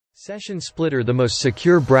Session Splitter, the most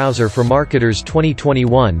secure browser for marketers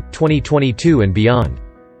 2021, 2022 and beyond.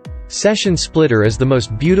 Session Splitter is the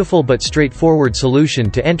most beautiful but straightforward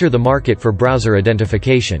solution to enter the market for browser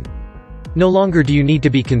identification. No longer do you need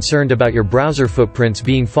to be concerned about your browser footprints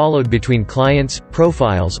being followed between clients,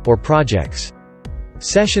 profiles, or projects.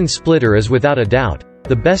 Session Splitter is without a doubt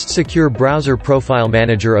the best secure browser profile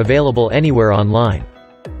manager available anywhere online.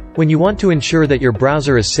 When you want to ensure that your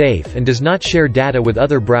browser is safe and does not share data with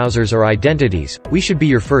other browsers or identities, we should be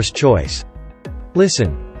your first choice.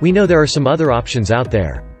 Listen, we know there are some other options out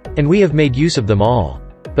there, and we have made use of them all.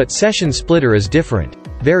 But Session Splitter is different.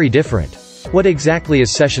 Very different. What exactly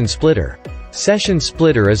is Session Splitter? Session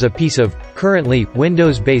Splitter is a piece of, currently,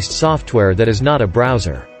 Windows-based software that is not a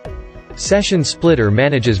browser. Session Splitter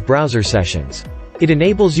manages browser sessions. It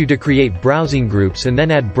enables you to create browsing groups and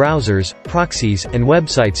then add browsers, proxies, and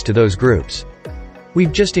websites to those groups.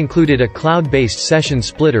 We've just included a cloud-based Session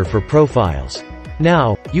Splitter for profiles.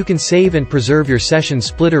 Now, you can save and preserve your Session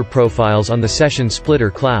Splitter profiles on the Session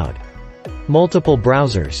Splitter cloud. Multiple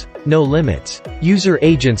browsers. No limits. User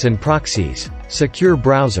agents and proxies. Secure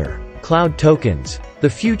browser. Cloud tokens. The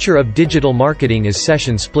future of digital marketing is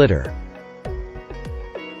Session Splitter.